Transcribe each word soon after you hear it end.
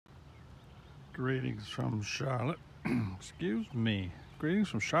Greetings from Charlotte. Excuse me. Greetings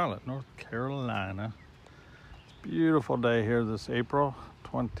from Charlotte, North Carolina. It's a beautiful day here this April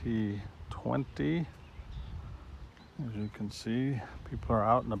 2020. As you can see, people are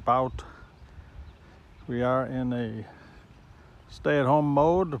out and about. We are in a stay-at-home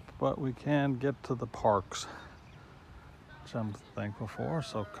mode, but we can get to the parks, which I'm thankful for.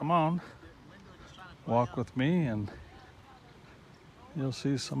 So come on, walk with me and you'll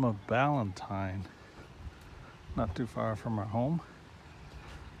see some of Ballantyne, not too far from our home,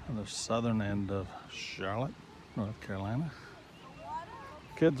 on the southern end of Charlotte, North Carolina.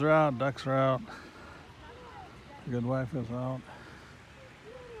 Kids are out, ducks are out, the good wife is out,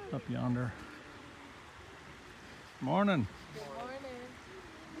 up yonder. Morning. Good morning.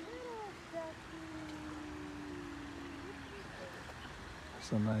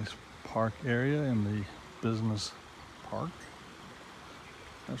 It's a nice park area in the business park.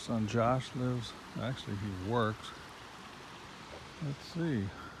 Our son Josh lives, actually he works, let's see,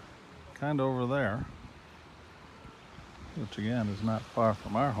 kind of over there, which again is not far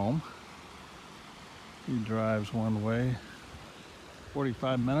from our home. He drives one way,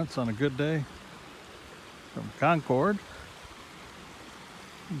 45 minutes on a good day from Concord.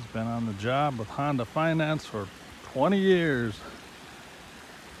 He's been on the job with Honda Finance for 20 years.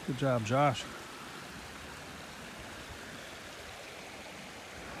 Good job, Josh.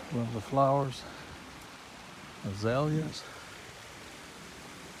 Love the flowers, azaleas.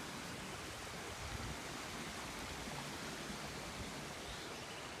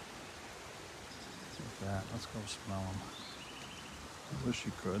 Look at that. Let's go smell them. I wish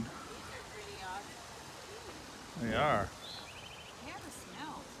you could. These are pretty awesome. They are. They have a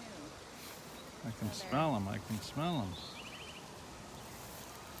smell too. I can smell them. I can smell them.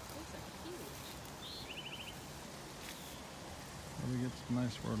 Those are huge. Let me get some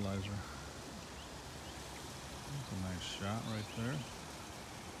nice fertilizer. That's a nice shot right there.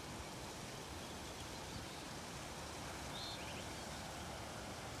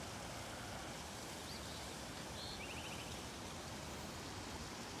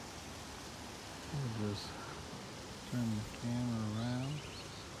 We'll just turn the camera around.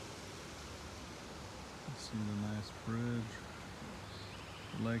 See the nice bridge,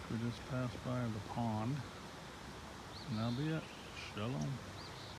 the lake we just passed by, or the pond. And that'll be it. Shalom.